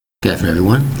Good afternoon,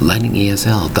 everyone.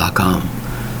 LightningESL.com.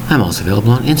 I'm also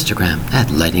available on Instagram at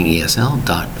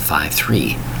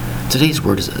lightningesl.53. Today's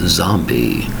word is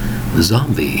zombie.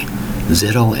 Zombie.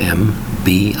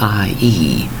 Z-O-M-B-I-E.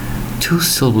 2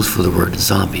 syllables for the word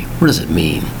zombie. What does it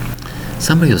mean?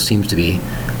 Somebody who seems to be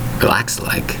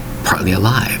relaxed-like, partly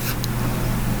alive.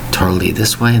 Totally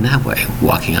this way and that way,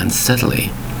 walking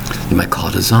unsteadily. You might call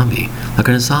it a zombie, like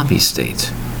in a zombie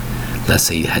state. Let's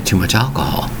say you had too much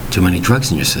alcohol, too many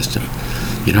drugs in your system.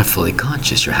 You're not fully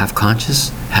conscious. You're half conscious,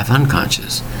 half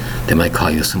unconscious. They might call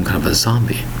you some kind of a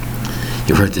zombie.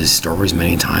 You've heard these stories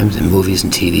many times in movies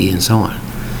and TV and so on.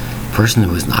 A person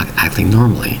who is not acting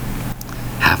normally,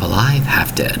 half alive,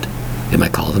 half dead. They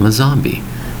might call them a zombie.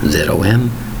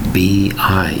 Z-O-M-B-I-E.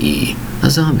 A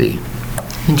zombie.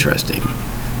 Interesting.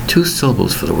 2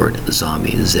 syllables for the word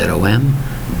zombie. Z-O-M-B-I-E.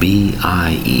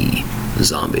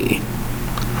 Zombie.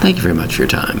 Thank you very much for your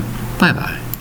time. Bye-bye.